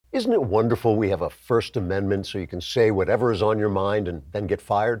Isn't it wonderful we have a First Amendment so you can say whatever is on your mind and then get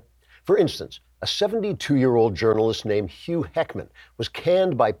fired? For instance, a 72-year-old journalist named Hugh Heckman was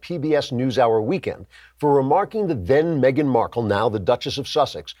canned by PBS NewsHour Weekend for remarking that then Meghan Markle, now the Duchess of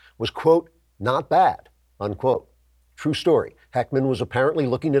Sussex, was, quote, not bad, unquote. True story. Heckman was apparently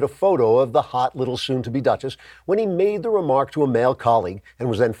looking at a photo of the hot little soon-to-be Duchess when he made the remark to a male colleague and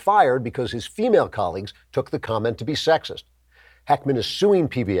was then fired because his female colleagues took the comment to be sexist. Heckman is suing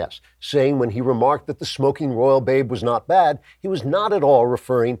PBS, saying when he remarked that the smoking royal babe was not bad, he was not at all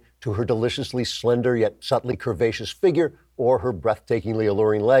referring to her deliciously slender yet subtly curvaceous figure or her breathtakingly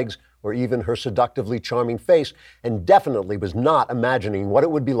alluring legs or even her seductively charming face, and definitely was not imagining what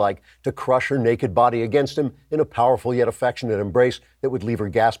it would be like to crush her naked body against him in a powerful yet affectionate embrace that would leave her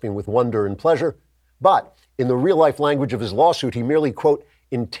gasping with wonder and pleasure. But in the real-life language of his lawsuit, he merely, quote,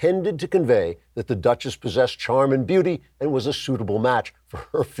 intended to convey that the Duchess possessed charm and beauty and was a suitable match for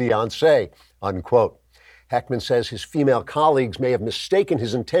her fiancé, unquote. Heckman says his female colleagues may have mistaken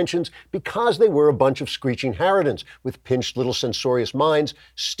his intentions because they were a bunch of screeching harridans with pinched little censorious minds,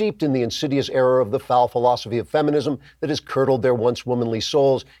 steeped in the insidious error of the foul philosophy of feminism that has curdled their once womanly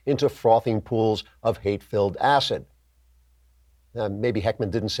souls into frothing pools of hate-filled acid. Maybe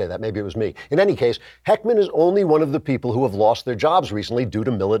Heckman didn't say that. Maybe it was me. In any case, Heckman is only one of the people who have lost their jobs recently due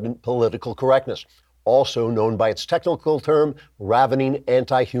to militant political correctness, also known by its technical term, ravening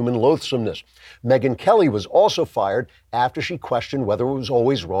anti-human loathsomeness. Megyn Kelly was also fired after she questioned whether it was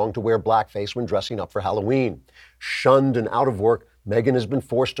always wrong to wear blackface when dressing up for Halloween. Shunned and out of work, Megyn has been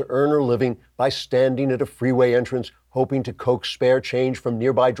forced to earn her living by standing at a freeway entrance, hoping to coax spare change from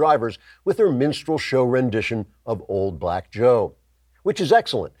nearby drivers with her minstrel show rendition of Old Black Joe. Which is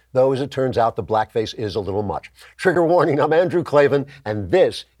excellent, though as it turns out, the blackface is a little much. Trigger warning, I'm Andrew Klavan, and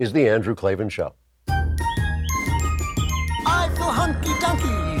this is The Andrew Klavan Show. I feel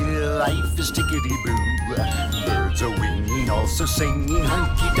hunky-dunky, life is tickety-boo. Birds are winging, also singing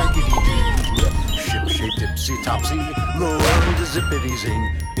hunky-dunky-doo. Ship-shape, tipsy-topsy, the world is zippity-zing.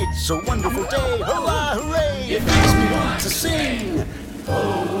 It's a wonderful day, hurrah, hooray! It makes me want to sing.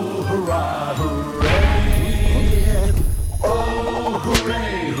 Oh, hurrah, hooray! Oh,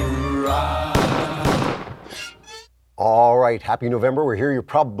 hooray, hurrah! All right, happy November. We're here. You're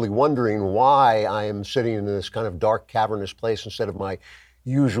probably wondering why I am sitting in this kind of dark, cavernous place instead of my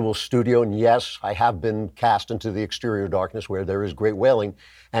usual studio. And yes, I have been cast into the exterior darkness where there is great wailing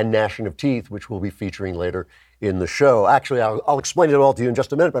and gnashing of teeth, which we'll be featuring later in the show. Actually, I'll explain it all to you in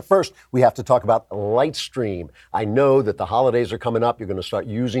just a minute, but first we have to talk about Lightstream. I know that the holidays are coming up. You're going to start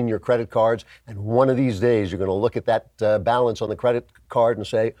using your credit cards, and one of these days you're going to look at that balance on the credit card and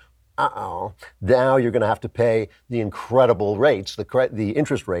say, now you're going to have to pay the incredible rates, the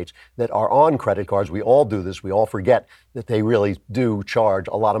interest rates that are on credit cards. We all do this. We all forget that they really do charge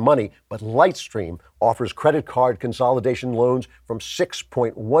a lot of money. But Lightstream offers credit card consolidation loans from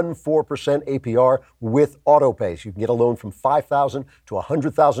 6.14% APR with autopay. So you can get a loan from $5,000 to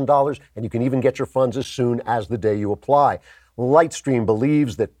 $100,000, and you can even get your funds as soon as the day you apply. Lightstream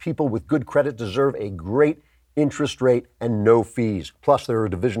believes that people with good credit deserve a great interest rate and no fees. Plus, they're a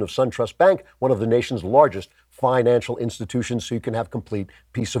division of SunTrust Bank, one of the nation's largest financial institutions, so you can have complete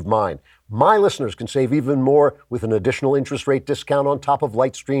peace of mind. My listeners can save even more with an additional interest rate discount on top of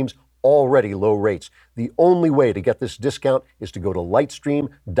Lightstream's already low rates. The only way to get this discount is to go to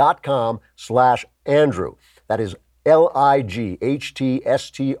lightstream.com/Andrew. That is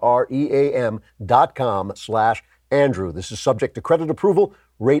lightstream.com/Andrew. This is subject to credit approval.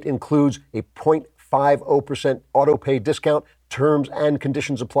 Rate includes a 0.50% auto pay discount. Terms and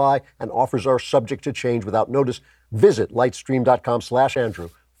conditions apply, and offers are subject to change without notice. Visit lightstream.com/Andrew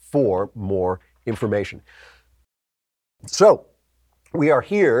for more information. So, we are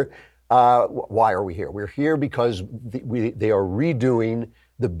here. Why are we here? We're here because they are redoing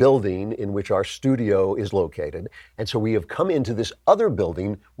the building in which our studio is located. And so we have come into this other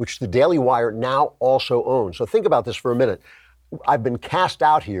building, which the Daily Wire now also owns. So think about this for a minute. I've been cast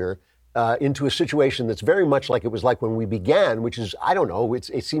out here into a situation that's very much like it was like when we began, which is, I don't know,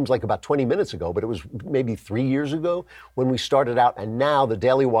 it seems like about 20 minutes ago, but it was maybe 3 years ago when we started out. And now the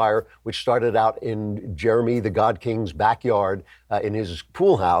Daily Wire, which started out in Jeremy the God King's backyard in his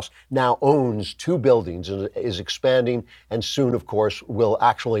pool house, now owns 2 buildings and is expanding, and soon, of course, will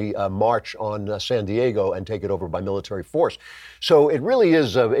actually march on San Diego and take it over by military force. So it really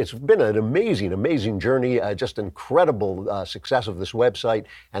is, it's been an amazing, amazing journey, just incredible success of this website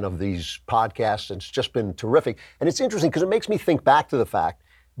and of these podcasts. And it's just been terrific. And it's interesting because it makes me think back to the fact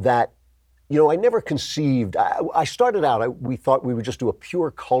that, you know, I never conceived, I started out, we thought we would just do a pure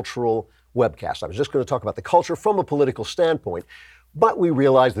cultural webcast. I was just going to talk about the culture from a political standpoint. But we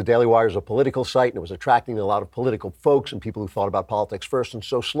realized the Daily Wire is a political site and it was attracting a lot of political folks and people who thought about politics first. And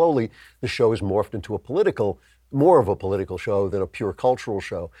so slowly the show has morphed into more of a political show than a pure cultural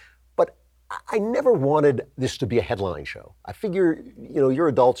show. But I never wanted this to be a headline show. I figure, you're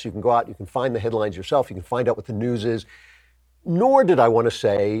adults, you can go out, you can find the headlines yourself, you can find out what the news is. Nor did I want to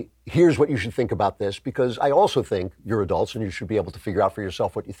say, here's what you should think about this, because I also think you're adults and you should be able to figure out for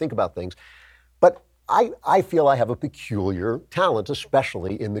yourself what you think about things. But I feel I have a peculiar talent,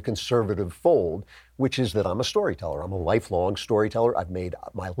 especially in the conservative fold, which is that I'm a storyteller. I'm a lifelong storyteller. I've made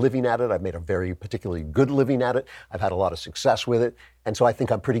my living at it. I've made a very particularly good living at it. I've had a lot of success with it. And so I think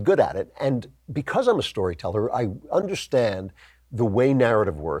I'm pretty good at it. And because I'm a storyteller, I understand the way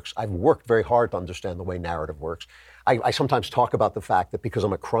narrative works. I've worked very hard to understand the way narrative works. I sometimes talk about the fact that because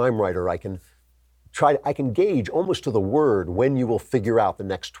I'm a crime writer, I can gauge almost to the word when you will figure out the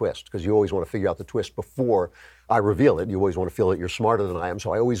next twist, because you always want to figure out the twist before I reveal it. You always want to feel that you're smarter than I am,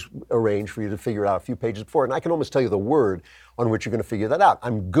 so I always arrange for you to figure it out a few pages before, and I can almost tell you the word on which you're going to figure that out.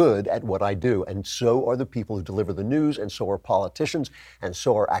 I'm good at what I do, and so are the people who deliver the news, and so are politicians, and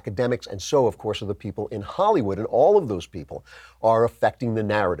so are academics, and so, of course, are the people in Hollywood, and all of those people are affecting the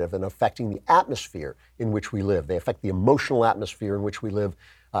narrative and affecting the atmosphere in which we live. They affect the emotional atmosphere in which we live.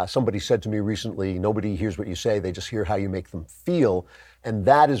 Somebody said to me recently, nobody hears what you say, they just hear how you make them feel. And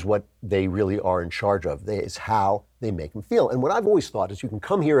that is what they really are in charge of. It's how they make them feel. And what I've always thought is you can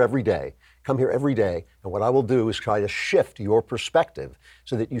come here every day, and what I will do is try to shift your perspective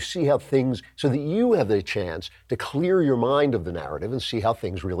so that you see how things, so that you have the chance to clear your mind of the narrative and see how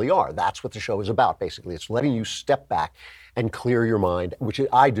things really are. That's what the show is about, basically. It's letting you step back and clear your mind, which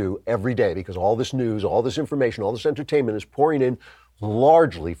I do every day, because all this news, all this information, all this entertainment is pouring in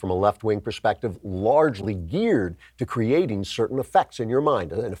largely from a left-wing perspective, largely geared to creating certain effects in your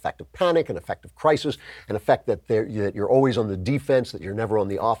mind, an effect of panic, an effect of crisis, an effect that you're always on the defense, that you're never on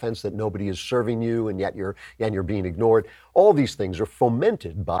the offense, that nobody is serving you, and yet you're being ignored. All these things are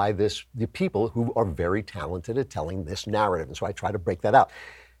fomented by the people who are very talented at telling this narrative, and so I try to break that out.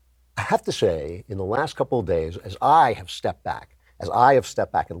 I have to say, in the last couple of days, as I have stepped back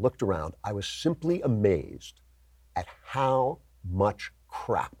and looked around, I was simply amazed at how much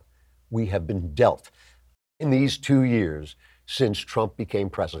crap we have been dealt in these 2 years since Trump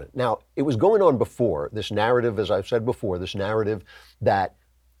became president. Now, it was going on before, this narrative, as I've said before, this narrative that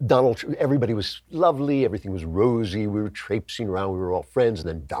everybody was lovely, everything was rosy, we were traipsing around, we were all friends, and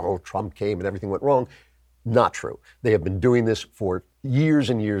then Donald Trump came and everything went wrong. Not true. They have been doing this for years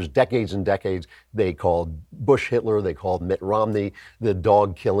and years, decades and decades. They called Bush Hitler. They called Mitt Romney the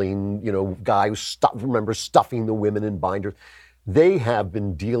dog-killing, guy who stuffing the women in binders. They have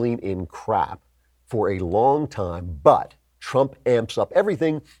been dealing in crap for a long time, but Trump amps up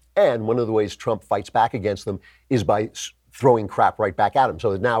everything. And one of the ways Trump fights back against them is by throwing crap right back at him.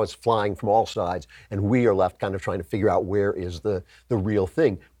 So now it's flying from all sides, and we are left kind of trying to figure out where is the real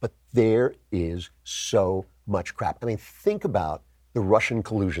thing. But there is so much crap. I mean, think about the Russian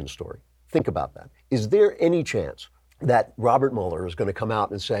collusion story. Think about that. Is there any chance that Robert Mueller is going to come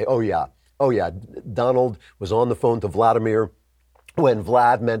out and say, oh yeah, Donald was on the phone to Vladimir when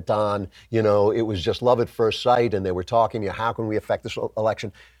Vlad meant Don, it was just love at first sight, and they were talking, how can we affect this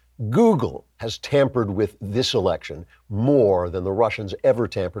election? Google has tampered with this election more than the Russians ever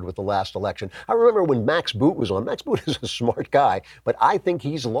tampered with the last election. I remember when Max Boot was on. Max Boot is a smart guy, but I think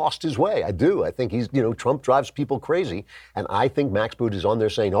he's lost his way. I do. I think Trump drives people crazy. And I think Max Boot is on there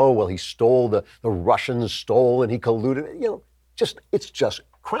saying, oh, well, he stole, the Russians stole and he colluded. It's just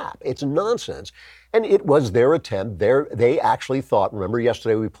crap. It's nonsense. And it was their attempt. They actually thought, remember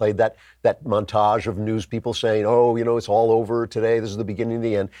yesterday we played that montage of news people saying, oh, it's all over today. This is the beginning of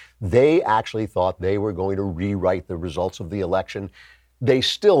the end. They actually thought they were going to rewrite the results of the election. They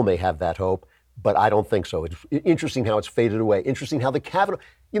still may have that hope, but I don't think so. It's interesting how it's faded away. Interesting how the Kavanaugh,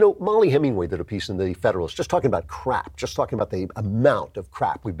 Molly Hemingway did a piece in the Federalist just talking about crap, just talking about the amount of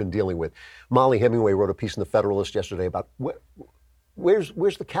crap we've been dealing with. Molly Hemingway wrote a piece in the Federalist yesterday about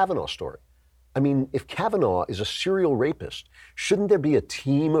where's the Kavanaugh story? I mean, if Kavanaugh is a serial rapist, shouldn't there be a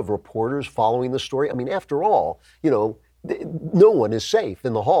team of reporters following the story? I mean, after all, no one is safe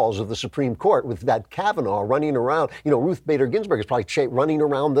in the halls of the Supreme Court with that Kavanaugh running around. Ruth Bader Ginsburg is probably running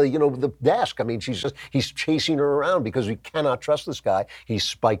around the desk. I mean, he's chasing her around because we cannot trust this guy. He's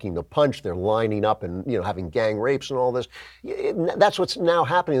spiking the punch. They're lining up and, having gang rapes and all this. That's what's now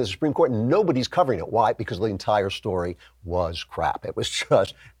happening in the Supreme Court, and nobody's covering it. Why? Because the entire story was crap. It was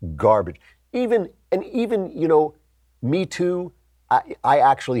just garbage. Even Me Too, I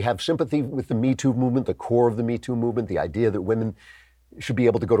actually have sympathy with the Me Too movement, the core of the Me Too movement, the idea that women should be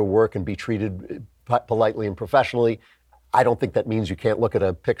able to go to work and be treated politely and professionally. I don't think that means you can't look at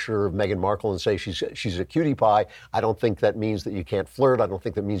a picture of Meghan Markle and say she's a cutie pie. I don't think that means that you can't flirt. I don't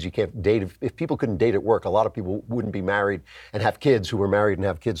think that means you can't date. If people couldn't date at work, a lot of people wouldn't be married and have kids who are married and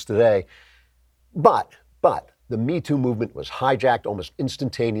have kids today. But the Me Too movement was hijacked almost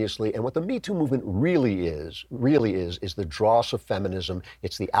instantaneously. And what the Me Too movement really is the dross of feminism.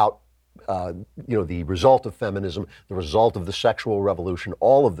 It's the the result of feminism, the result of the sexual revolution,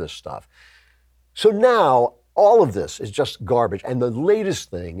 all of this stuff. So now, all of this is just garbage. And the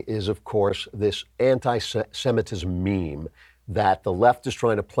latest thing is, of course, this anti-Semitism meme that the left is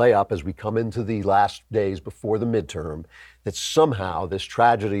trying to play up as we come into the last days before the midterm, that somehow this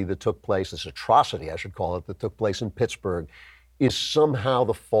tragedy that took place, this atrocity, I should call it, that took place in Pittsburgh, is somehow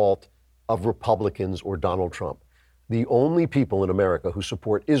the fault of Republicans or Donald Trump. The only people in America who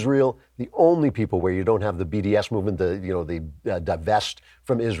support Israel, the only people where you don't have the BDS movement, the divest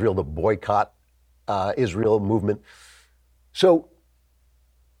from Israel, the boycott Israel movement. So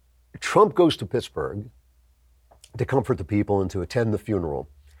Trump goes to Pittsburgh to comfort the people and to attend the funeral,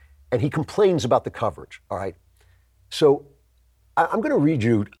 and he complains about the coverage. All right. So I'm going to read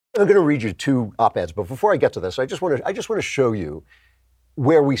you two op-eds, but before I get to this, I just want to show you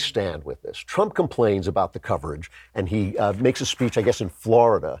where we stand with this. Trump complains about the coverage, and he makes a speech, I guess, in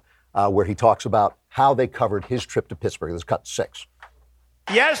Florida, where he talks about how they covered his trip to Pittsburgh. This is cut 6.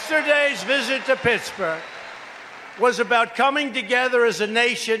 Yesterday's visit to Pittsburgh was about coming together as a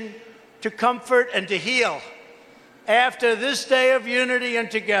nation to comfort and to heal. After this day of unity and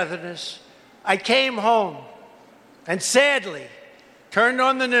togetherness, I came home and sadly turned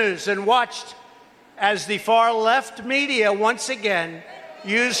on the news and watched as the far left media once again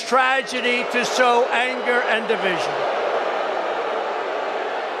used tragedy to sow anger and division.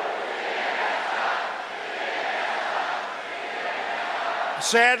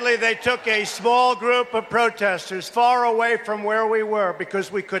 Sadly, they took a small group of protesters far away from where we were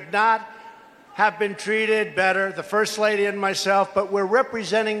because we could not have been treated better, the First Lady and myself, but we're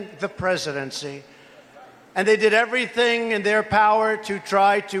representing the presidency. And they did everything in their power to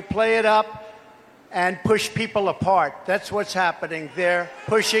try to play it up and push people apart. That's what's happening. They're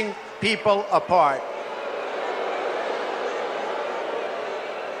pushing people apart.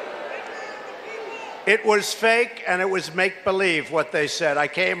 It was fake and it was make-believe, what they said. I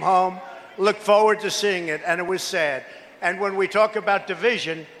came home, looked forward to seeing it, and it was sad. And when we talk about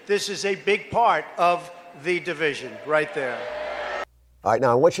division, this is a big part of the division right there. All right,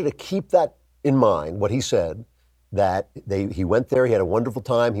 now I want you to keep that in mind, what he said, that he went there, he had a wonderful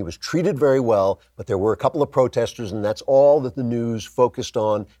time, he was treated very well, but there were a couple of protesters, and that's all that the news focused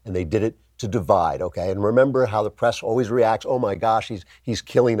on, and they did it to divide, okay? And remember how the press always reacts, oh my gosh, he's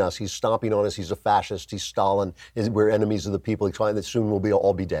killing us, he's stomping on us, he's a fascist, he's Stalin, we're enemies of the people, he's fine, that soon we'll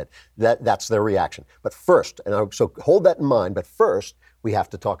all be dead. That's their reaction. But first, so hold that in mind, but first, we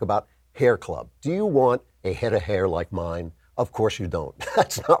have to talk about Hair Club. Do you want a head of hair like mine? Of course you don't.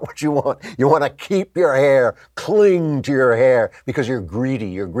 That's not what you want. You want to keep your hair, cling to your hair because you're greedy.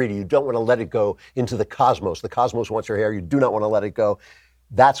 You're greedy. You don't want to let it go into the cosmos. The cosmos wants your hair. You do not want to let it go.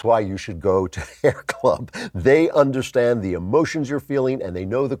 That's why you should go to Hair Club. They understand the emotions you're feeling and they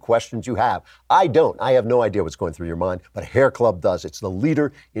know the questions you have. I don't. I have no idea what's going through your mind, but Hair Club does. It's the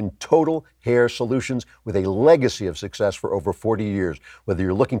leader in total hair solutions with a legacy of success for over 40 years. Whether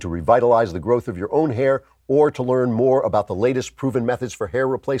you're looking to revitalize the growth of your own hair or to learn more about the latest proven methods for hair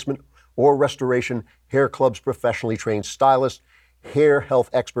replacement or restoration, Hair Club's professionally trained stylists, hair health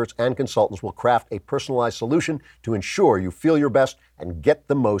experts, and consultants will craft a personalized solution to ensure you feel your best and get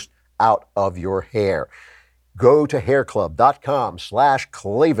the most out of your hair. Go to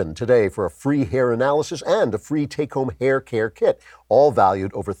hairclub.com/Klavan today for a free hair analysis and a free take-home hair care kit, all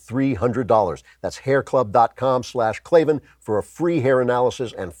valued over $300. That's hairclub.com/Klavan for a free hair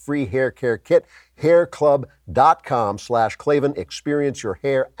analysis and free hair care kit. hairclub.com/Klavan. Experience your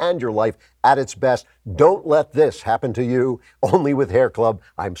hair and your life at its best. Don't let this happen to you. Only with Hair Club.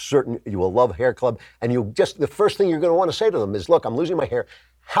 I'm certain you will love Hair Club. And the first thing you're going to want to say to them is, look, I'm losing my hair.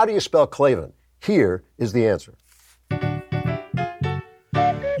 How do you spell Klavan? Here is the answer.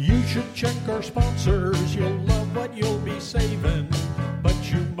 You should check our sponsors. You'll love what you'll be saving. But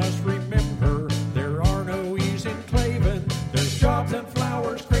you must remember, there are no E's in Klavan. There's jobs and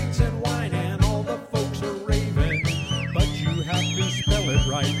flowers, crates and wine, and all the folks are raving. But you have to spell it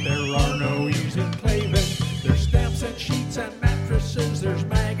right. There are no E's in Klavan. There's stamps and sheets and mattresses. There's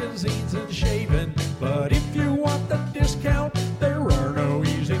magazines and shaving. But if you want the discount, there are no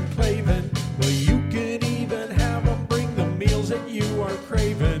E's in Klavan. Well, you can even have them bring the meals that you are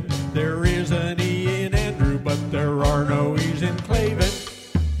craving. There is an E in Andrew, but there are no E's in Klavan.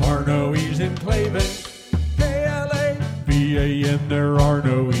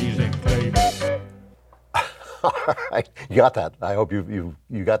 All right, you got that. I hope you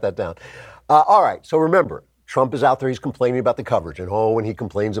got that down. All right, so remember, Trump is out there, he's complaining about the coverage. And when he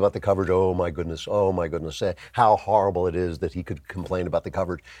complains about the coverage, oh my goodness, how horrible it is that he could complain about the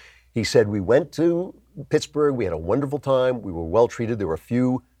coverage. He said, we went to Pittsburgh, we had a wonderful time, we were well treated, there were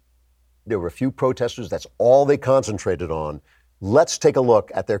a few protesters, that's all they concentrated on. Let's take a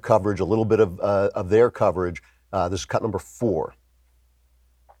look at their coverage, a little bit of their coverage. This is cut number 4.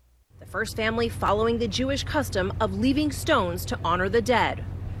 The first family following the Jewish custom of leaving stones to honor the dead.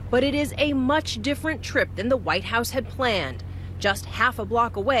 But it is a much different trip than the White House had planned. Just half a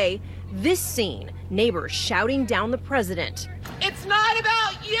block away, this scene, neighbors shouting down the president. It's not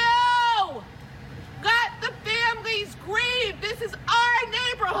about you! Let the families grieve! This is our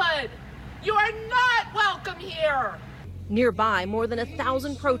neighborhood! You are not welcome here! Nearby, more than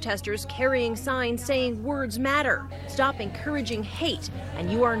 1,000 protesters carrying signs saying words matter. Stop encouraging hate, and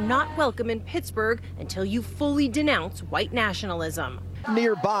you are not welcome in Pittsburgh until you fully denounce white nationalism.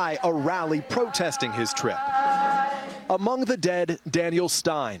 Nearby, a rally protesting his trip. Among the dead, Daniel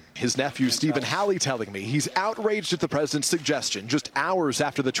Stein. His nephew, Stephen Halley, telling me he's outraged at the president's suggestion just hours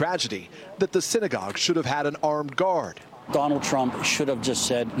after the tragedy that the synagogue should have had an armed guard. Donald Trump should have just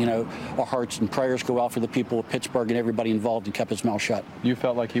said, our hearts and prayers go out for the people of Pittsburgh and everybody involved, and kept his mouth shut. You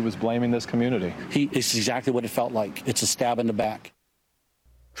felt like he was blaming this community? It's exactly what it felt like. It's a stab in the back.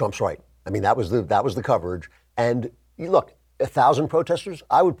 Trump's right. I mean, that was the coverage. And look, 1,000 protesters,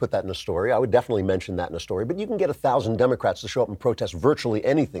 I would put that in a story. I would definitely mention that in a story. But you can get 1,000 Democrats to show up and protest virtually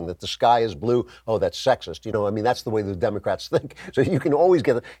anything, that the sky is blue. Oh, that's sexist. That's the way the Democrats think. So you can always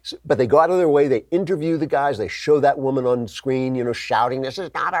get it. But they go out of their way. They interview the guys. They show that woman on screen, shouting, this is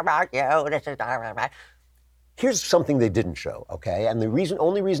not about you. This is not about. Here's something they didn't show, okay? And the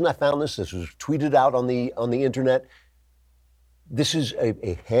only reason I found this was tweeted out on the internet. This is a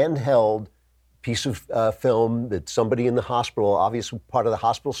handheld piece of film that somebody in the hospital, obviously part of the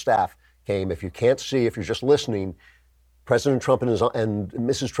hospital staff, came. If you can't see, if you're just listening, President Trump and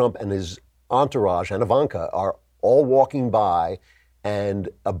Mrs. Trump and his entourage and Ivanka are all walking by, and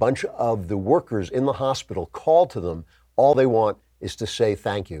a bunch of the workers in the hospital call to them. All they want is to say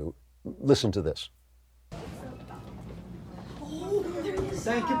thank you. Listen to this.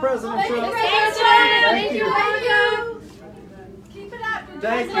 Thank you, President Trump. Thank you. Thank you.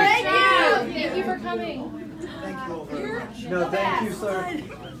 Thank you for coming. Thank you all very much. No, thank you, sir.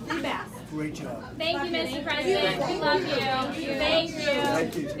 The best. Great job. Thank you, Mr. President. We love you. Thank you.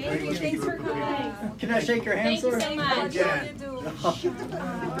 Thank you. Thank you. Thanks for coming. Can I shake your hand, sir? Thank you so much.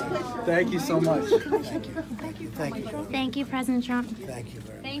 Thank you so much. Thank you. Thank you. Thank you, President Trump. Thank you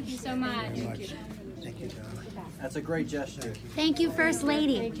very much. Thank you so much. Thank you, darling. That's a great gesture. Thank you, First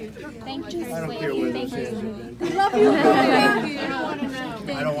Lady. Thank you. I don't care what Thank it you. is. We love you. I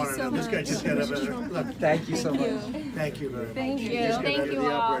don't want to know. This guy just got up. Look, thank you so much. Thank you very much. Thank you. Just got out Thank of you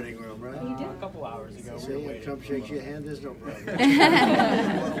the all. operating room, right? A couple hours ago. See, if Trump shakes your hand, there's no problem.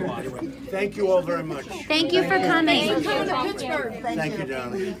 Anyway, thank you all very much. Thank you for coming. Thank you. To Pittsburgh. Thank you,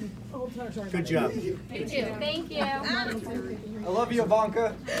 darling. Good job. You too. Thank you. I love you,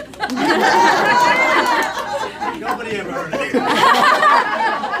 Ivanka. Nobody ever heard of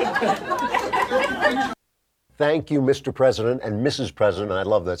you. Thank you, Mr. President and Mrs. President. I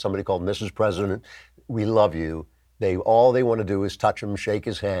love that. Somebody called Mrs. President. We love you. All they want to do is touch him, shake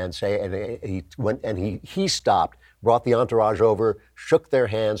his hand, say, and he stopped, brought the entourage over, shook their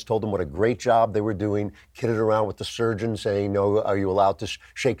hands, told them what a great job they were doing, kidded around with the surgeon saying, no, are you allowed to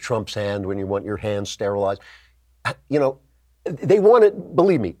shake Trump's hand when you want your hands sterilized? They wanted,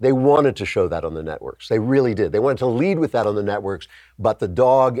 believe me, they wanted to show that on the networks. They really did. They wanted to lead with that on the networks, but the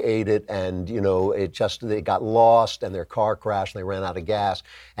dog ate it, and they got lost, and their car crashed, and they ran out of gas,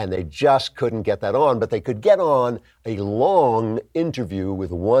 and they just couldn't get that on. But they could get on a long interview with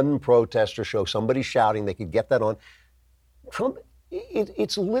one protester, show somebody shouting. They could get that on. Trump,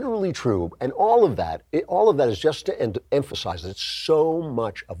 it's literally true, and all of that is just to emphasize that so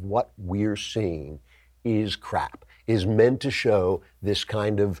much of what we're seeing is crap. Is meant to show this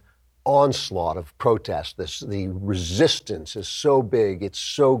kind of onslaught of protest. The resistance is so big, it's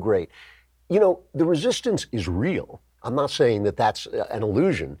so great. The resistance is real. I'm not saying that that's an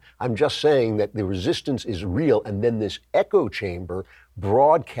illusion. I'm just saying that the resistance is real, and then this echo chamber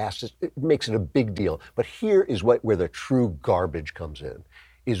broadcasts it makes it a big deal. But here is where the true garbage comes in,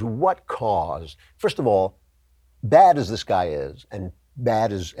 is what caused, first of all, bad as this guy is, and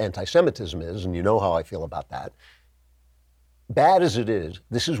bad as anti-Semitism is, and you know how I feel about that. Bad as it is,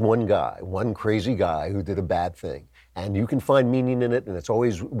 this is one guy, one crazy guy who did a bad thing. And you can find meaning in it, and it's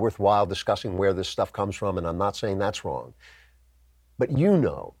always worthwhile discussing where this stuff comes from, and I'm not saying that's wrong. But you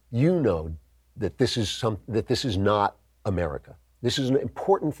know that this is not America. This is an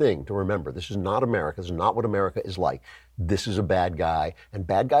important thing to remember. This is not America. This is not what America is like. This is a bad guy, and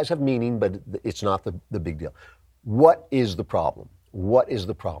bad guys have meaning, but it's not the big deal. What is the problem? What is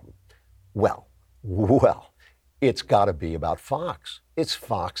the problem? Well, it's got to be about Fox. It's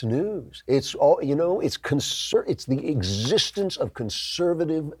Fox News. It's all, it's the existence of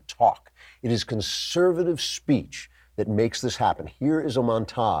conservative talk. It is conservative speech that makes this happen. Here is a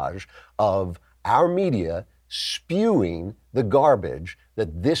montage of our media spewing the garbage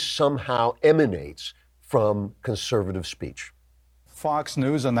that this somehow emanates from conservative speech. Fox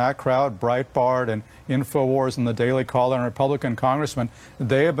News and that crowd, Breitbart and InfoWars and the Daily Caller and Republican congressmen,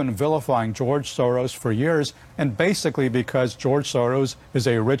 they have been vilifying George Soros for years, and basically because George Soros is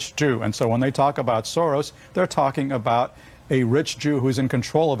a rich Jew. And so when they talk about Soros, they're talking about a rich Jew who's in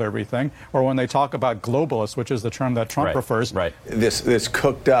control of everything, or when they talk about globalists, which is the term that Trump prefers. Right. This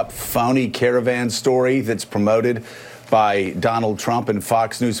cooked up, phony caravan story that's promoted by Donald Trump and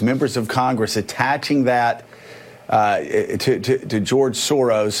Fox News, members of Congress attaching that to George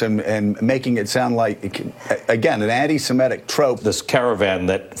Soros and making it sound like, again, an anti-Semitic trope. This caravan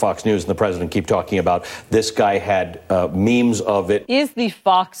that Fox News and the president keep talking about, this guy had memes of it. Is the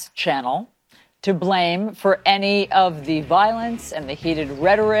Fox channel to blame for any of the violence and the heated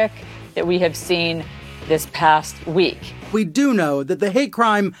rhetoric that we have seen this past week? We do know that the hate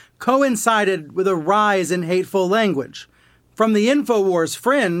crime coincided with a rise in hateful language, from the InfoWars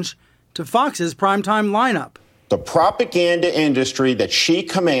fringe to Fox's primetime lineup. The propaganda industry that she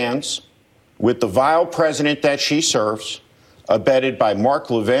commands, with the vile president that she serves, abetted by Mark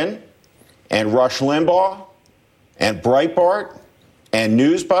Levin and Rush Limbaugh and Breitbart and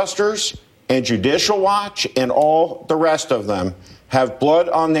Newsbusters and Judicial Watch and all the rest of them, have blood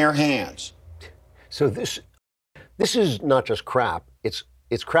on their hands. So this is not just crap. It's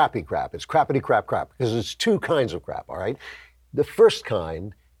crappy crap. It's crappity crap, because it's two kinds of crap, all right? The first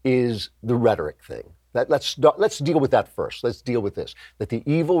kind is the rhetoric thing. Let's deal with that first. Let's deal with this, that the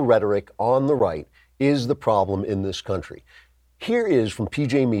evil rhetoric on the right is the problem in this country. Here is from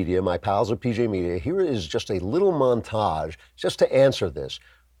PJ Media, my pals at PJ Media, here is just a little montage just to answer this,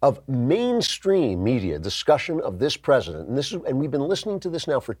 of mainstream media discussion of this president. And we've been listening to this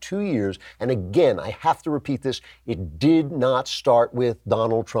now for 2 years. And again, I have to repeat this. It did not start with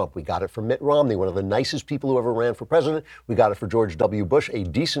Donald Trump. We got it from Mitt Romney, one of the nicest people who ever ran for president. We got it for George W. Bush, a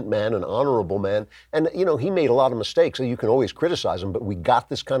decent man, an honorable man. And, he made a lot of mistakes, so you can always criticize him. But we got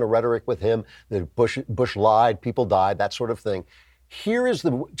this kind of rhetoric with him, that Bush lied, people died, that sort of thing. Here is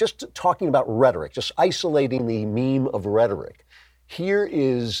just talking about rhetoric, just isolating the meme of rhetoric. Here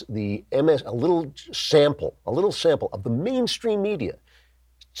is a little sample of the mainstream media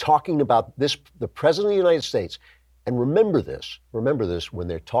talking about the President of the United States. And remember this, when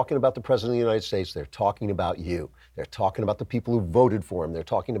they're talking about the President of the United States, they're talking about you. They're talking about the people who voted for him. They're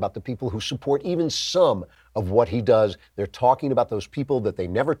talking about the people who support even some of what he does. They're talking about those people that they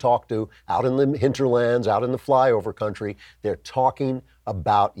never talk to out in the hinterlands, out in the flyover country. They're talking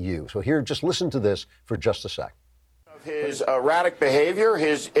about you. So here, just listen to this for just a sec. His erratic behavior,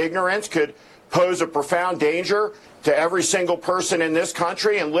 his ignorance could pose a profound danger to every single person in this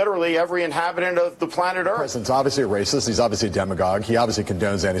country and literally every inhabitant of the planet Earth. The president's obviously a racist. He's obviously a demagogue. He obviously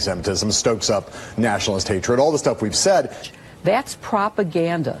condones anti-Semitism, stokes up nationalist hatred, all the stuff we've said. That's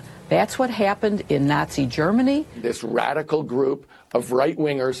propaganda. That's what happened in Nazi Germany. This radical group of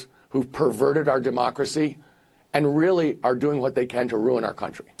right-wingers who've perverted our democracy and really are doing what they can to ruin our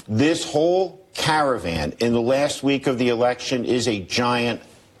country. This whole caravan in the last week of the election is a giant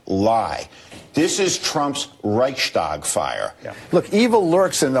lie. This is Trump's Reichstag fire. Yeah. Look, evil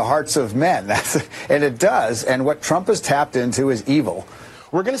lurks in the hearts of men, and it does, and what Trump has tapped into is evil.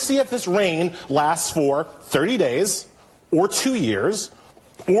 We're going to see if this reign lasts for 30 days or 2 years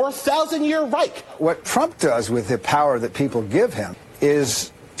or 1,000-year Reich. What Trump does with the power that people give him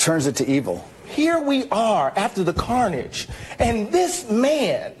is turns it to evil. Here we are after the carnage, and this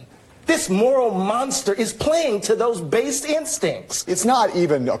man, this moral monster, is playing to those base instincts. It's not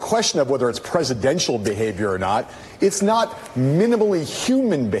even a question of whether it's presidential behavior or not. It's not minimally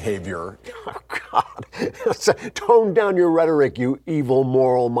human behavior. Oh, God. Tone down your rhetoric, you evil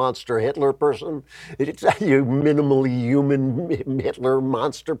moral monster Hitler person. You minimally human Hitler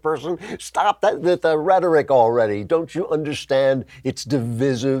monster person. Stop the rhetoric already. Don't you understand it's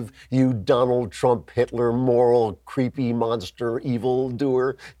divisive, you Donald Trump Hitler moral creepy monster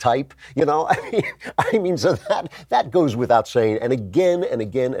evildoer type? I mean, so that goes without saying. And again and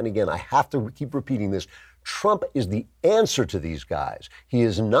again and again, I have to keep repeating this. Trump is the answer to these guys. He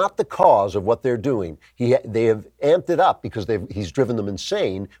is not the cause of what they're doing. They have amped it up because he's driven them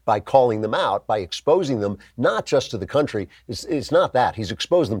insane by calling them out, by exposing them, not just to the country. It's not that. He's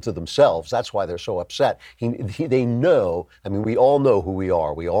exposed them to themselves. That's why they're so upset. They know, I mean, we all know who we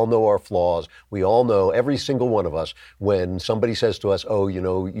are. We all know our flaws. We all know, every single one of us, when somebody says to us, oh, you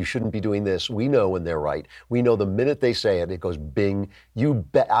know, you shouldn't be doing this, we know when they're right. We know the minute they say it, it goes bing. You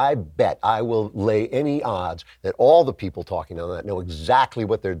bet, I will lay any odds that all the people talking on that know exactly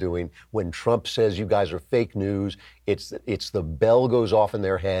what they're doing. When Trump says you guys are fake news, it's the bell goes off in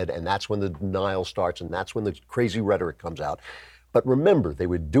their head, and that's when the denial starts, and that's when the crazy rhetoric comes out. But remember, they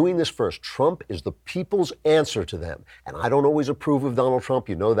were doing this first. Trump is the people's answer to them. And I don't always approve of Donald Trump.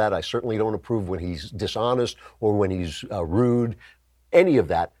 You know that. I certainly don't approve when he's dishonest or when he's rude, any of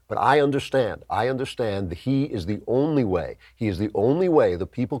that. But I understand that he is the only way. He is the only way the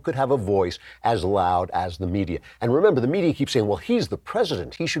people could have a voice as loud as the media. And remember, the media keeps saying, well, he's the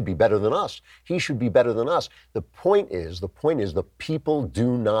president. He should be better than us. He should be better than us. The point is the people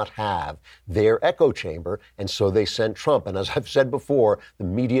do not have their echo chamber, and so they sent Trump. And as I've said before, the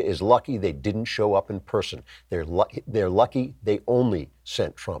media is lucky they didn't show up in person. They're lucky they only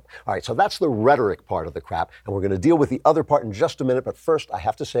sent Trump. All right, so that's the rhetoric part of the crap, and we're going to deal with the other part in just a minute. But first, I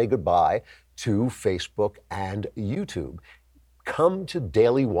have to say goodbye to Facebook and YouTube. Come to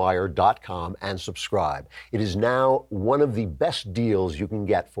dailywire.com and subscribe. It is now one of the best deals you can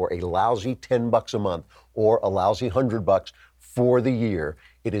get for a lousy $10 a month or a lousy $100 for the year.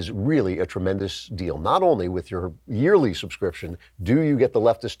 It is really a tremendous deal. Not only with your yearly subscription do you get the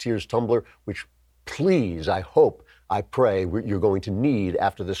Leftist Tears tumbler, which please, I hope, I pray you're going to need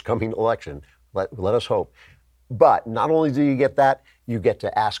after this coming election. Let us hope. But not only do you get that, you get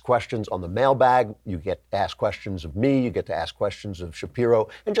to ask questions on the mailbag, you get to ask questions of me, you get to ask questions of Shapiro,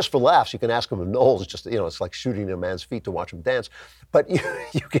 and just for laughs, you can ask them of Knowles. It's just, it's like shooting a man's feet to watch him dance. But you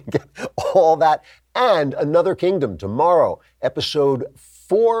can get all that and Another Kingdom tomorrow, episode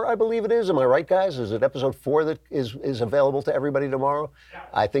 4, I believe it is. Am I right, guys? Is it episode 4 that is available to everybody tomorrow? Yeah.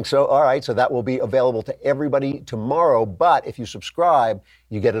 I think so. All right, so that will be available to everybody tomorrow. But if you subscribe,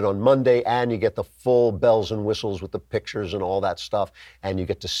 you get it on Monday, and you get the full bells and whistles with the pictures and all that stuff. And you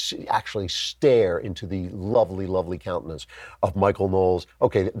get to actually stare into the lovely, lovely countenance of Michael Knowles.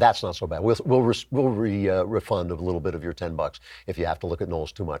 Okay, that's not so bad. We'll refund a little bit of your $10 if you have to look at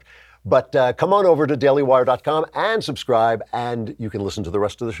Knowles too much. But come on over to dailywire.com and subscribe, and you can listen to the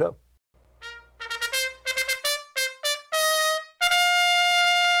rest of the show.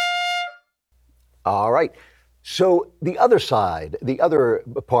 All right. So the other side, the other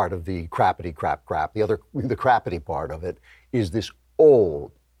part of the crappity crap, the crappity part of it is this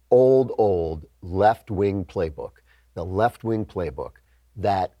old left-wing playbook, the left-wing playbook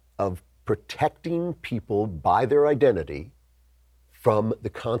that of protecting people by their identity from the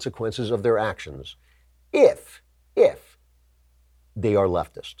consequences of their actions if they are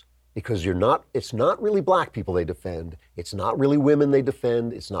leftist. Because it's not really black people they defend, it's not really women they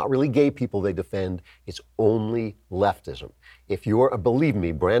defend, it's not really gay people they defend, it's only leftism. If believe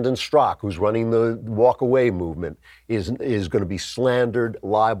me, Brandon Strzok, who's running the walk away movement, is going to be slandered,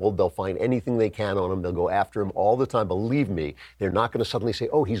 libeled. They'll find anything they can on him. They'll go after him all the time. Believe me, they're not going to suddenly say,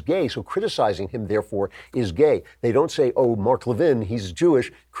 oh, he's gay, so criticizing him, therefore, is gay. They don't say, oh, Mark Levin, he's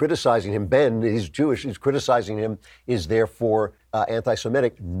Jewish, criticizing him. Ben, he's Jewish, he's criticizing him, is therefore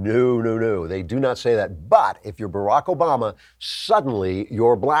anti-Semitic. No. They do not say that. But if you're Barack Obama, suddenly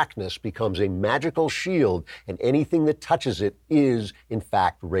your blackness becomes a magical shield, and anything that touches it is, in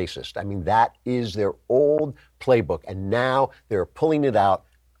fact, racist. I mean, that is their old playbook, and now they're pulling it out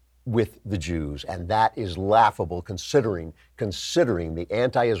with the Jews, and that is laughable considering the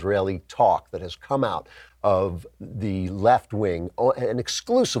anti-Israeli talk that has come out of the left wing, and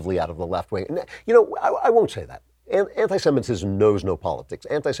exclusively out of the left wing. And, I won't say that. Anti-Semitism knows no politics.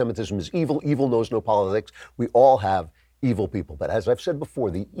 Anti-Semitism is evil. Evil knows no politics. We all have evil people. But as I've said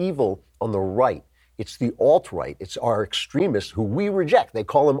before, the evil on the right, it's the alt-right. It's our extremists who we reject. They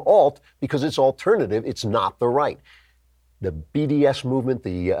call them alt because it's alternative. It's not the right. The BDS movement,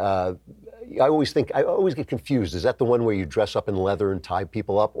 I always get confused. Is that the one where you dress up in leather and tie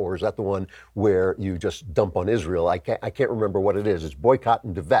people up, or is that the one where you just dump on Israel? I can't remember what it is. It's boycott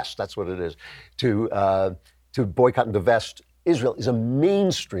and divest. That's what it is. To boycott and divest Israel is a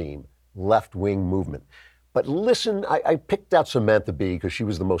mainstream left-wing movement. But listen, I picked out Samantha Bee because she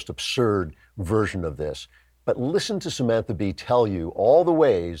was the most absurd version of this. But listen to Samantha Bee tell you all the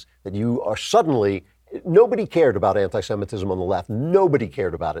ways that you are suddenly Nobody cared about anti-Semitism on the left. Nobody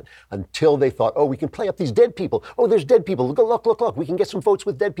cared about it until they thought, oh, we can play up these dead people. Oh, there's dead people. Look. We can get some votes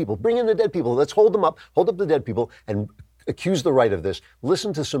with dead people. Bring in the dead people. Let's hold them up. Hold up the dead people and accuse the right of this.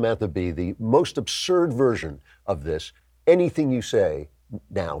 Listen to Samantha Bee, the most absurd version of this. Anything you say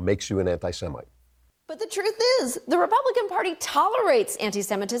now makes you an anti-Semite. But the truth is, the Republican Party tolerates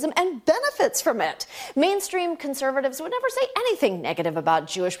anti-Semitism and benefits from it. Mainstream conservatives would never say anything negative about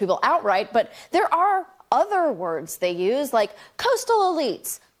Jewish people outright, but there are other words they use, like coastal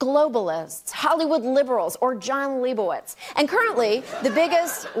elites, globalists, Hollywood liberals, or John Leibowitz. And currently, the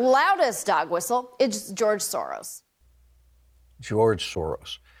biggest, loudest dog whistle is George Soros. George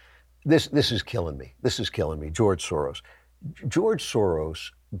Soros. This is killing me. This is killing me. George Soros. George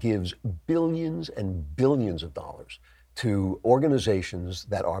Soros gives billions and billions of dollars to organizations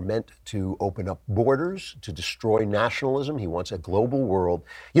that are meant to open up borders, to destroy nationalism. He wants a global world.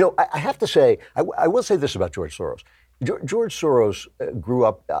 You know, I have to say, I will say this about George Soros. George Soros grew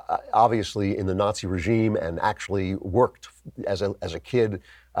up, obviously, in the Nazi regime and actually worked as a kid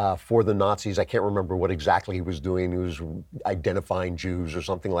for the Nazis. I can't remember what exactly he was doing. He was identifying Jews or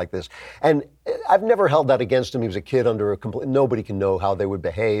something like this. And I've never held that against him. He was a kid under nobody can know how they would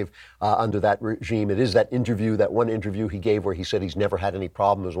behave under that regime. It is that one interview he gave where he said he's never had any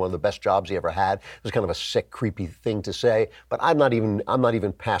problem. It was one of the best jobs he ever had. It was kind of a sick, creepy thing to say. But I'm not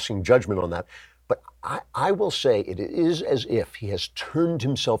even passing judgment on that. But I will say it is as if he has turned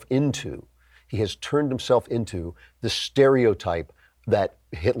himself into the stereotype that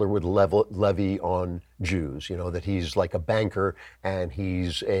Hitler would levy on Jews, you know, that he's like a banker and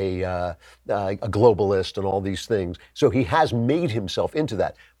he's a globalist and all these things. So he has made himself into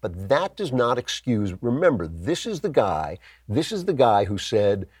that. But that does not excuse, remember, this is the guy who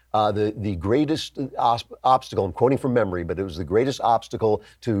said the greatest obstacle, I'm quoting from memory, but it was the greatest obstacle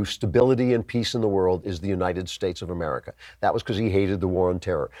to stability and peace in the world is the United States of America. That was because he hated the war on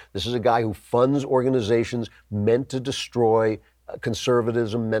terror. This is a guy who funds organizations meant to destroy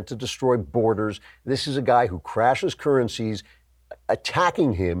conservatism, meant to destroy borders. This is a guy who crashes currencies.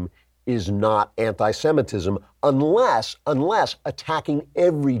 Attacking him is not anti-Semitism unless attacking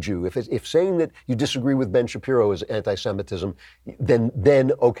every Jew. If saying that you disagree with Ben Shapiro is anti-Semitism,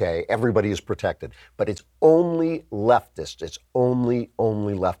 then okay, everybody is protected. But it's only leftists. It's only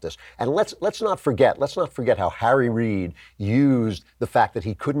leftists. And let's not forget how Harry Reid used the fact that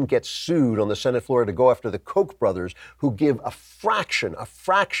he couldn't get sued on the Senate floor to go after the Koch brothers, who give a fraction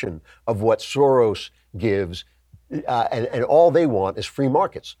of what Soros gives. And all they want is free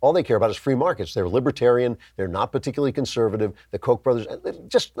markets. All they care about is free markets. They're libertarian. They're not particularly conservative. The Koch brothers.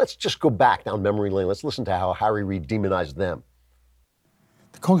 Let's just go back down memory lane. Let's listen to how Harry Reid demonized them.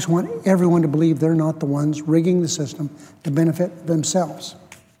 The Kochs want everyone to believe they're not the ones rigging the system to benefit themselves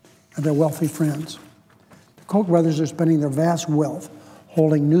and their wealthy friends. The Koch brothers are spending their vast wealth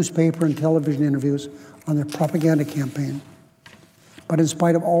holding newspaper and television interviews on their propaganda campaign. But in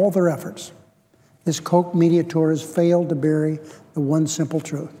spite of all their efforts, this Koch media tour has failed to bury the one simple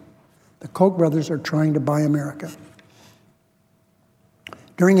truth. The Koch brothers are trying to buy America.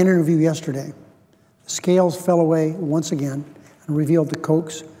 During an interview yesterday, the scales fell away once again and revealed the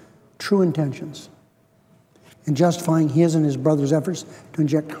Koch's true intentions in justifying his and his brother's efforts to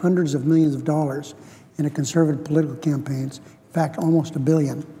inject hundreds of millions of dollars into conservative political campaigns, in fact, almost $1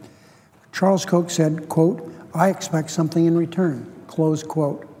 billion. Charles Koch said, quote, "I expect something in return," close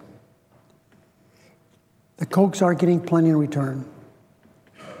quote. The Kochs are getting plenty in return.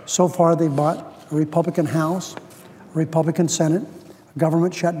 So far, they bought a Republican House, a Republican Senate, a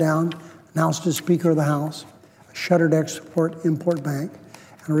government shutdown, announced as Speaker of the House, a shuttered export-import bank,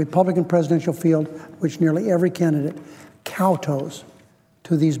 and a Republican presidential field which nearly every candidate kowtows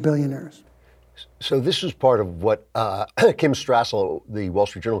to these billionaires. So this is part of what Kim Strassel, the Wall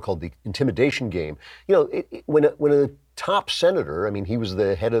Street Journal, called the intimidation game. You know, when a top senator, I mean, he was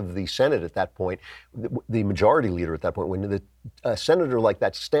the head of the Senate at that point, the majority leader at that point, when a senator like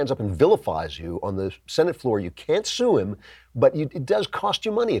that stands up and vilifies you on the Senate floor, you can't sue him, but it does cost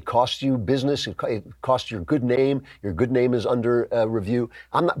you money. It costs you business. It costs your good name. Your good name is under review.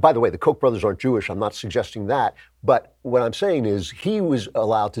 By the way, the Koch brothers aren't Jewish. I'm not suggesting that. But what I'm saying is he was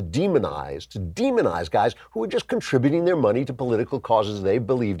allowed to demonize guys who were just contributing their money to political causes they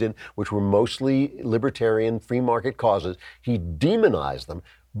believed in, which were mostly libertarian, free market causes. He demonized them.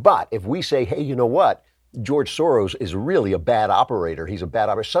 But if we say, hey, you know what? George Soros is really a bad operator. He's a bad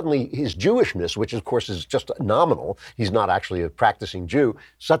operator. Suddenly his Jewishness, which of course is just nominal, he's not actually a practicing Jew,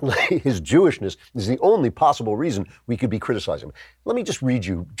 suddenly his Jewishness is the only possible reason we could be criticizing him. Let me just read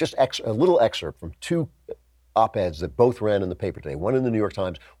you just a little excerpt from two op-eds that both ran in the paper today, one in the New York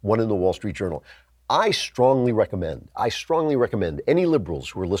Times, one in the Wall Street Journal. I strongly recommend any liberals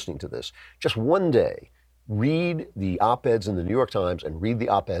who are listening to this, just one day, read the op-eds in the New York Times and read the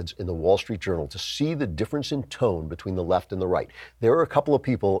op-eds in the Wall Street Journal to see the difference in tone between the left and the right. There are a couple of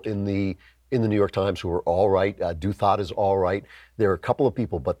people in the New York Times who are all right. Duthot is all right. There are a couple of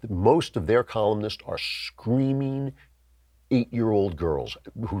people, but most of their columnists are screaming 8-year-old girls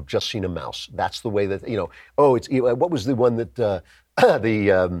who've just seen a mouse. That's the way that, what was the one that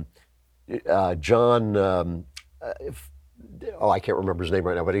John, I can't remember his name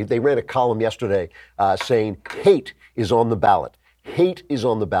right now, but they ran a column yesterday saying hate is on the ballot. Hate is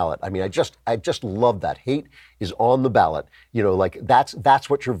on the ballot. I mean, I just love that. Hate is on the ballot. That's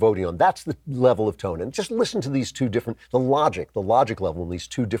what you're voting on. That's the level of tone. And just listen to these two different, the logic level in these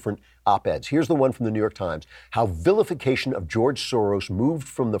two different op-eds. Here's the one from the New York Times, how vilification of George Soros moved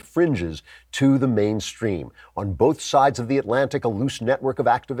from the fringes to the mainstream. On both sides of the Atlantic, a loose network of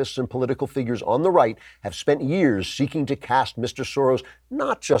activists and political figures on the right have spent years seeking to cast Mr. Soros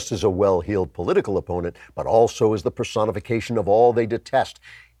not just as a well-heeled political opponent, but also as the personification of all they detest.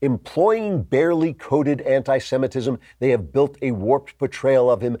 Employing barely coded anti-Semitism, they have built a warped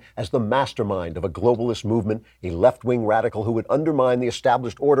portrayal of him as the mastermind of a globalist movement, a left-wing radical who would undermine the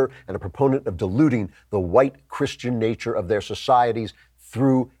established order and a proponent of diluting the white Christian nature of their societies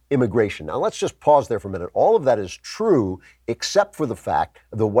through immigration. Now, let's just pause there for a minute. All of that is true, except for the fact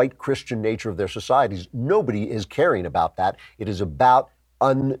of the white Christian nature of their societies. Nobody is caring about that. It is about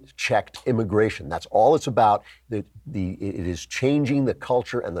unchecked immigration. That's all it's about. It is changing the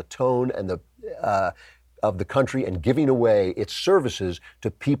culture and the tone and of the country and giving away its services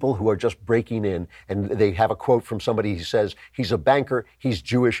to people who are just breaking in. And they have a quote from somebody who says, he's a banker, he's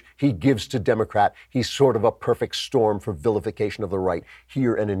Jewish, he gives to Democrat, he's sort of a perfect storm for vilification of the right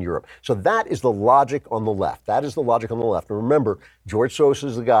here and in Europe. So that is the logic on the left. That is the logic on the left. And remember, George Soros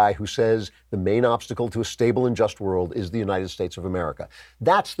is the guy who says the main obstacle to a stable and just world is the United States of America.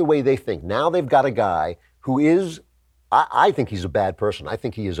 That's the way they think. Now they've got a guy who is, I think he's a bad person. I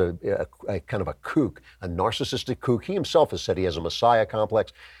think he is a kind of a kook, a narcissistic kook. He himself has said he has a messiah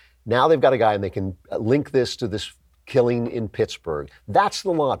complex. Now they've got a guy and they can link this to this killing in Pittsburgh. That's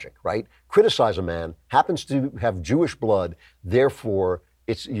the logic, right? Criticize a man, happens to have Jewish blood, therefore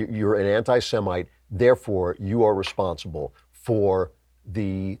you're an anti-Semite, therefore you are responsible for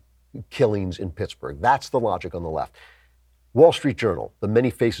the killings in Pittsburgh. That's the logic on the left. Wall Street Journal, the many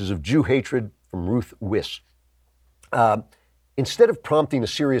faces of Jew hatred, from Ruth Wiss. Instead of prompting a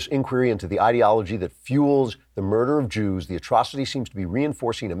serious inquiry into the ideology that fuels the murder of Jews, the atrocity seems to be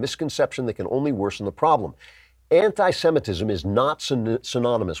reinforcing a misconception that can only worsen the problem. Anti-Semitism is not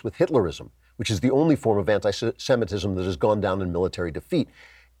synonymous with Hitlerism, which is the only form of anti-Semitism that has gone down in military defeat.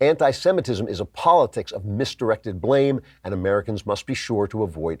 Anti-Semitism is a politics of misdirected blame, and Americans must be sure to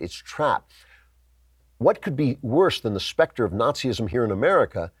avoid its trap. What could be worse than the specter of Nazism here in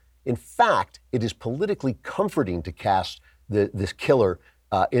America? In fact, it is politically comforting to cast this killer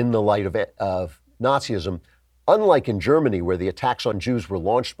in the light of Nazism. Unlike in Germany, where the attacks on Jews were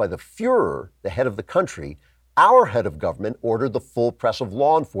launched by the Führer, the head of the country, our head of government ordered the full press of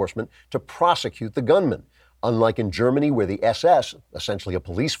law enforcement to prosecute the gunman. Unlike in Germany, where the SS, essentially a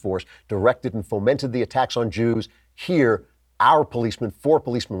police force, directed and fomented the attacks on Jews, here, our policemen, 4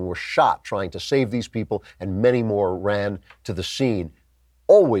 policemen were shot trying to save these people, and many more ran to the scene.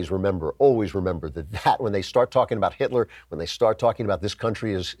 Always remember that when they start talking about Hitler, when they start talking about this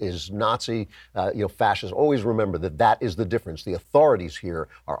country is Nazi, fascist, always remember that is the difference. The authorities here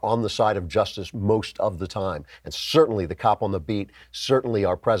are on the side of justice most of the time. And certainly the cop on the beat, certainly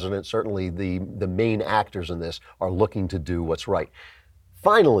our president, certainly the main actors in this are looking to do what's right.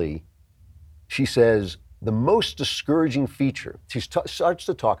 Finally, she says, the most discouraging feature, she starts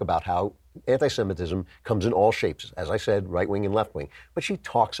to talk about how anti-Semitism comes in all shapes, as I said, right-wing and left-wing, but she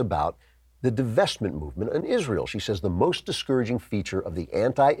talks about the divestment movement in Israel. She says the most discouraging feature of the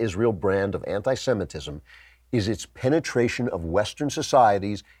anti-Israel brand of anti-Semitism is its penetration of Western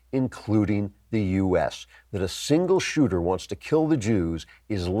societies, including the U.S. That a single shooter wants to kill the Jews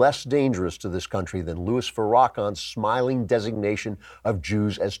is less dangerous to this country than Louis Farrakhan's smiling designation of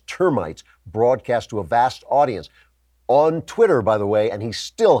Jews as termites broadcast to a vast audience. On Twitter, by the way, and he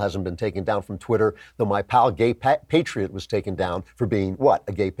still hasn't been taken down from Twitter, though my pal Gay Patriot was taken down for being, what?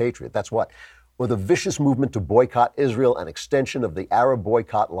 A gay patriot. That's what? Or the vicious movement to boycott Israel, an extension of the Arab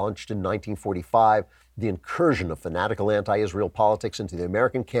boycott launched in 1945, the incursion of fanatical anti-Israel politics into the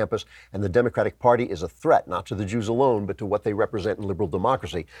American campus and the Democratic Party is a threat, not to the Jews alone, but to what they represent in liberal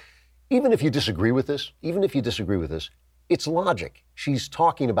democracy. Even if you disagree with this, it's logic. She's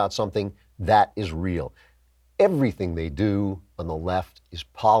talking about something that is real. Everything they do on the left is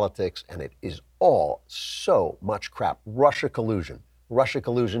politics, and it is all so much crap. Russia collusion,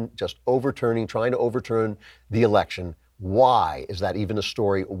 just trying to overturn the election. Why is that even a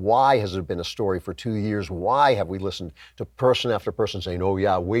story? Why has it been a story for 2 years? Why have we listened to person after person saying, oh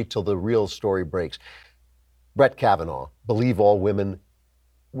yeah, wait till the real story breaks? Brett Kavanaugh, believe all women.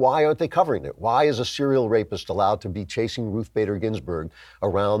 Why aren't they covering it? Why is a serial rapist allowed to be chasing Ruth Bader Ginsburg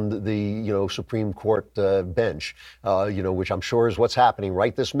around the, Supreme Court bench, which I'm sure is what's happening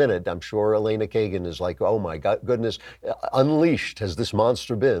right this minute. I'm sure Elena Kagan is like, oh my goodness, unleashed has this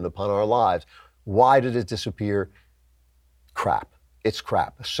monster been upon our lives. Why did it disappear? Crap. It's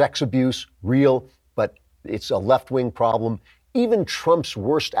crap. Sex abuse, real, but it's a left-wing problem. Even Trump's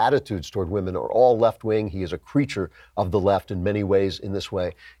worst attitudes toward women are all left-wing. He is a creature of the left in many ways in this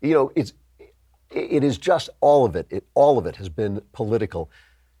way. It is just all of it. All of it has been political.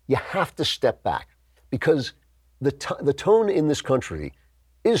 You have to step back because the tone in this country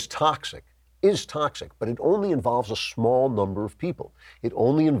is toxic, but it only involves a small number of people.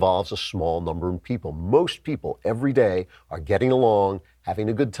 Most people every day are getting along, having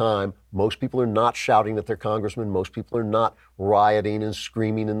a good time. Most people are not shouting at their congressman. Most people are not rioting and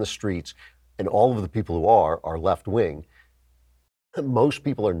screaming in the streets. And all of the people who are left wing. Most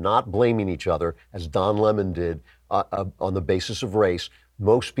people are not blaming each other, as Don Lemon did, on the basis of race.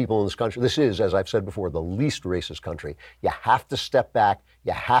 Most people in this country, this is, as I've said before, the least racist country. You have to step back.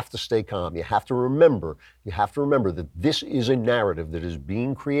 You have to stay calm. You have to remember that this is a narrative that is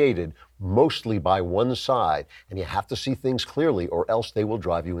being created mostly by one side, and you have to see things clearly or else they will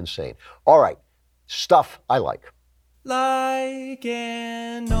drive you insane. All right, stuff I like. Like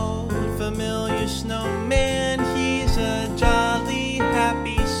an old familiar snowman, he's a jolly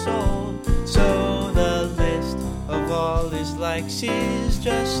happy soul. So the list of all his likes is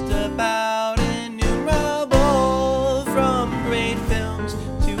just about innumerable. From great films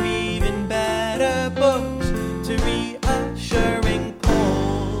to even better books to reassuring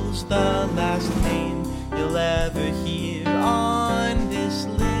polls. The last name you'll ever hear on this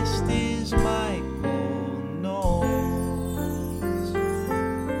list is Michael Knowles.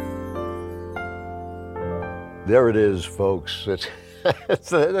 There it is, folks.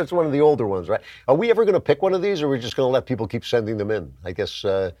 That's one of the older ones, right? Are we ever going to pick one of these, or are we just going to let people keep sending them in? I guess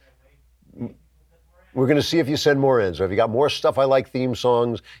we're going to see if you send more in. So if you got more stuff I like theme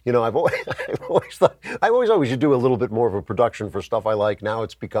songs, I've always thought we should do a little bit more of a production for stuff I like. Now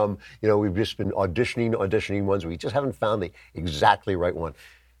it's become, we've just been auditioning ones. We just haven't found the exactly right one.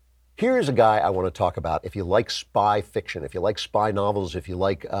 Here's a guy I want to talk about. If you like spy fiction, if you like spy novels, if you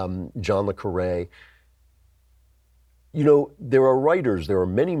like John le Carré. There are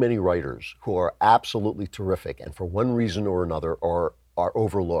many, many writers who are absolutely terrific and for one reason or another are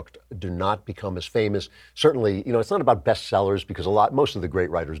overlooked, do not become as famous. Certainly, it's not about bestsellers because most of the great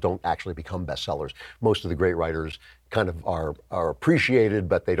writers don't actually become bestsellers. Most of the great writers kind of are appreciated,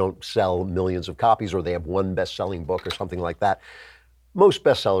 but they don't sell millions of copies or they have one best-selling book or something like that. Most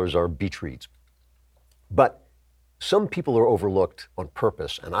bestsellers are beach reads. But some people are overlooked on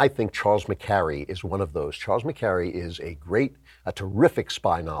purpose, and I think Charles McCarry is one of those. Charles McCarry is a terrific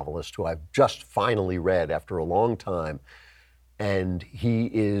spy novelist who I've just finally read after a long time. And he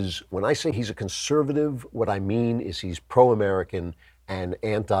is, when I say he's a conservative, what I mean is he's pro-American and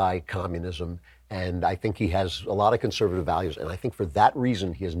anti-communism. And I think he has a lot of conservative values. And I think for that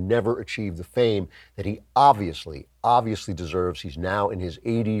reason, he has never achieved the fame that he obviously deserves. He's now in his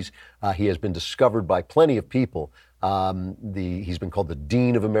 80s. He has been discovered by plenty of people. He's been called the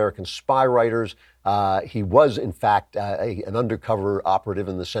Dean of American Spy Writers. He was, in fact, an undercover operative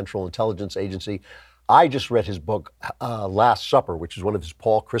in the Central Intelligence Agency. I just read his book, Last Supper, which is one of his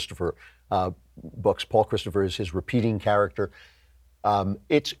Paul Christopher books. Paul Christopher is his repeating character.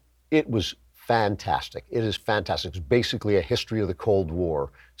 It was fantastic. It is fantastic. It's basically a history of the Cold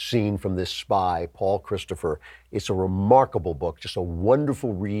War seen from this spy, Paul Christopher. It's a remarkable book, just a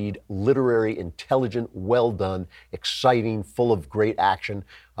wonderful read, literary, intelligent, well done, exciting, full of great action,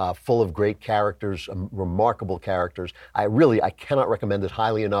 full of great characters, remarkable characters. I cannot recommend it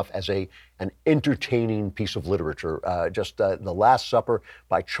highly enough as an entertaining piece of literature. The Last Supper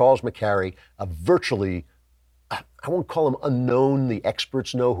by Charles McCarry, virtually, I won't call him unknown. The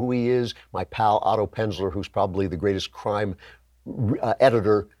experts know who he is. My pal Otto Penzler, who's probably the greatest crime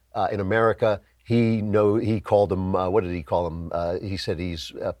editor in America, he called him, what did he call him? He said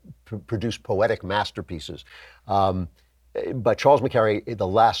he's produced poetic masterpieces. But Charles McCarry, The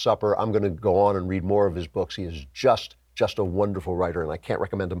Last Supper, I'm going to go on and read more of his books. He is just a wonderful writer, and I can't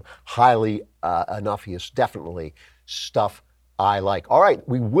recommend him highly enough. He is definitely stuff I like. All right,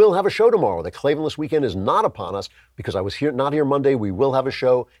 we will have a show tomorrow. The Klavanless weekend is not upon us because I was not here Monday. We will have a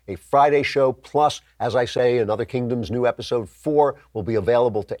show, a Friday show, plus, as I say, Another Kingdom's new episode 4 will be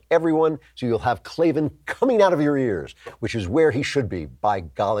available to everyone, so you'll have Klavan coming out of your ears, which is where he should be. By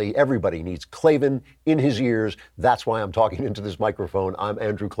golly, everybody needs Klavan in his ears. That's why I'm talking into this microphone. I'm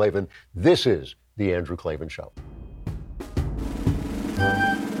Andrew Klavan. This is The Andrew Klavan Show.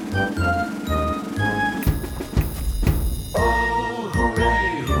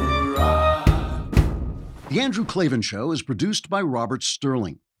 The Andrew Klavan Show is produced by Robert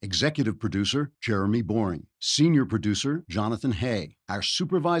Sterling. Executive producer, Jeremy Boring. Senior producer, Jonathan Hay. Our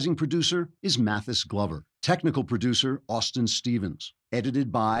supervising producer is Mathis Glover. Technical producer, Austin Stevens.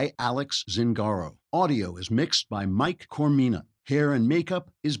 Edited by Alex Zingaro. Audio is mixed by Mike Cormina. Hair and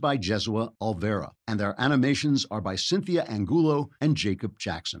makeup is by Jesua Alvera. And our animations are by Cynthia Angulo and Jacob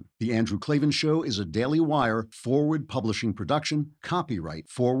Jackson. The Andrew Klavan Show is a Daily Wire Forward Publishing production. Copyright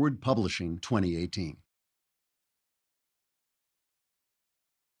Forward Publishing 2018.